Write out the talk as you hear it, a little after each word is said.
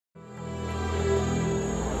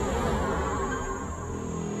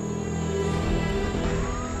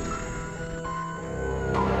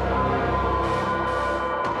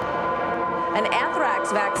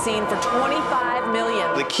Outfoxed vaccine for $25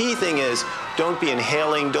 million. The key thing is don't be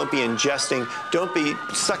inhaling, don't be ingesting, don't be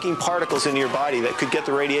sucking particles into your body that could get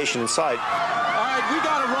the radiation inside. All right, we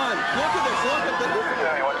got to run. Look at this. Look at the...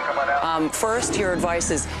 First, your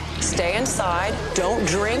advice is stay inside, don't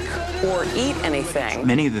drink or eat anything.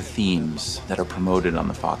 Many of the themes that are promoted on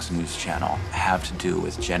the Fox News channel have to do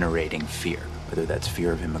with generating fear, whether that's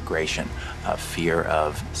fear of immigration, a fear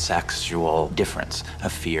of sexual difference, a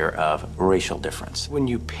fear of racial difference. When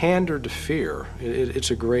you pander to fear,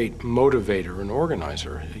 it's a great motivator and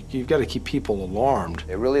organizer. You've got to keep people alarmed.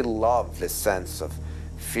 They really love this sense of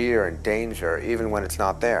fear and danger, even when it's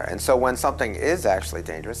not there. And so when something is actually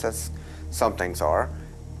dangerous, as some things are,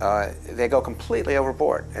 they go completely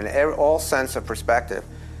overboard, and all sense of perspective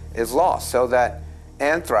is lost. So that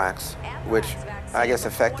anthrax, which I guess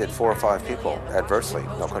affected 4 or 5 people adversely,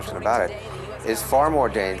 no question about it, is far more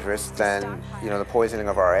dangerous than, the poisoning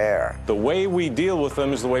of our air. The way we deal with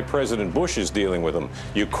them is the way President Bush is dealing with them.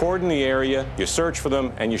 You cordon the area, you search for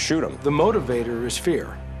them, and you shoot them. The motivator is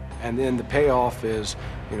fear, and then the payoff is,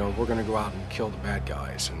 we're going to go out and kill the bad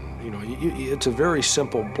guys. And, it's a very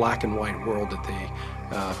simple black and white world that they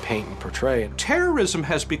paint and portray. Terrorism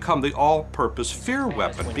has become the all-purpose fear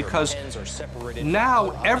weapon because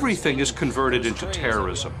now everything is converted into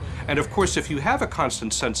terrorism. And of course, if you have a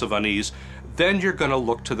constant sense of unease, then you're going to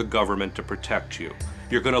look to the government to protect you.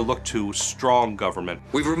 You're going to look to strong government.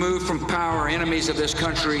 We've removed from power enemies of this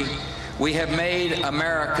country. We have made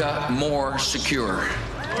America more secure.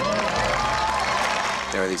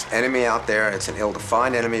 There are these enemy out there. It's an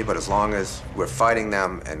ill-defined enemy, but as long as we're fighting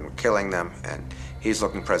them and we're killing them and he's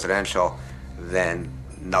looking presidential, then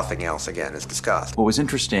nothing else, again, is discussed. What was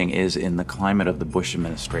interesting is in the climate of the Bush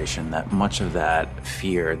administration that much of that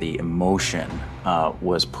fear, the emotion,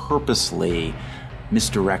 was purposely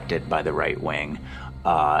misdirected by the right wing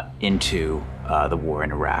into the war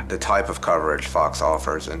in Iraq. The type of coverage Fox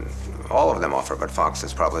offers, and all of them offer, but Fox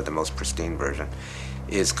is probably the most pristine version,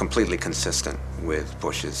 is completely consistent with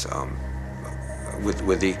Bush's,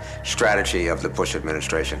 with the strategy of the Bush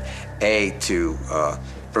administration. To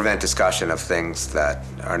prevent discussion of things that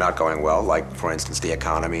are not going well, like, for instance, the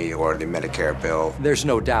economy or the Medicare bill. There's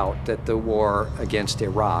no doubt that the war against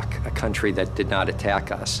Iraq, a country that did not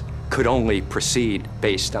attack us, could only proceed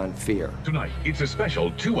based on fear. Tonight, it's a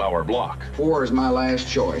special 2-hour block. War is my last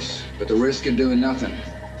choice, but the risk of doing nothing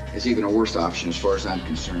is even a worse option as far as I'm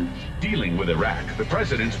concerned. Dealing with Iraq, the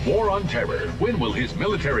president's war on terror. When will his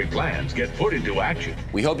military plans get put into action?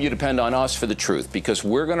 We hope you depend on us for the truth, because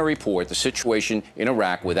we're going to report the situation in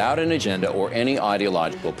Iraq without an agenda or any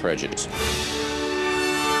ideological prejudice.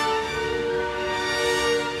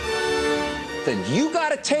 Then you got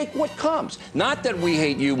to take what comes. Not that we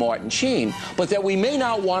hate you, Martin Sheen, but that we may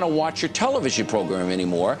not want to watch your television program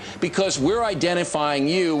anymore because we're identifying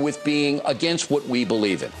you with being against what we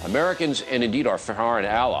believe in. Americans, and indeed our foreign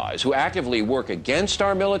allies, who actively work against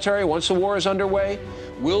our military once the war is underway,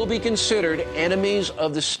 will be considered enemies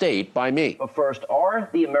of the state by me. But first, are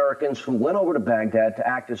the Americans who went over to Baghdad to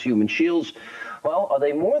act as human shields, well, are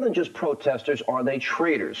they more than just protesters? Are they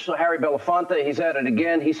traitors? So Harry Belafonte, he's at it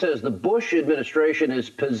again. He says the Bush administration is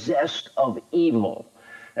possessed of evil.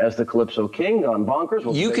 As the Calypso King on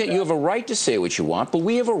Bonkers. You have a right to say what you want, but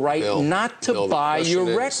we have a right not to buy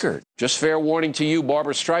your record. Just fair warning to you,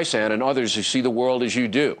 Barbara Streisand, and others who see the world as you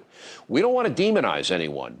do. We don't want to demonize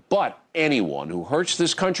anyone, but anyone who hurts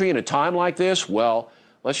this country in a time like this, well,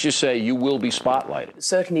 let's just say you will be spotlighted.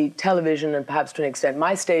 Certainly television, and perhaps to an extent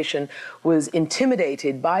my station, was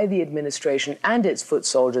intimidated by the administration and its foot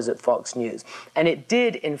soldiers at Fox News. And it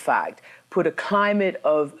did, in fact, put a climate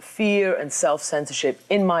of fear and self-censorship,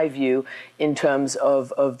 in my view, in terms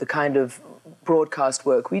of the kind of broadcast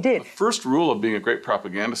work we did. The first rule of being a great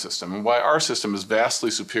propaganda system, and why our system is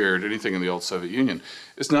vastly superior to anything in the old Soviet Union,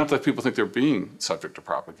 is not that people think they're being subject to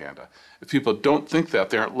propaganda. If people don't think that,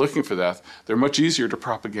 they aren't looking for that, they're much easier to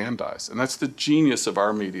propagandize. And that's the genius of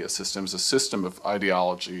our media system, is a system of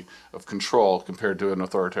ideology, of control, compared to an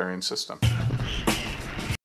authoritarian system.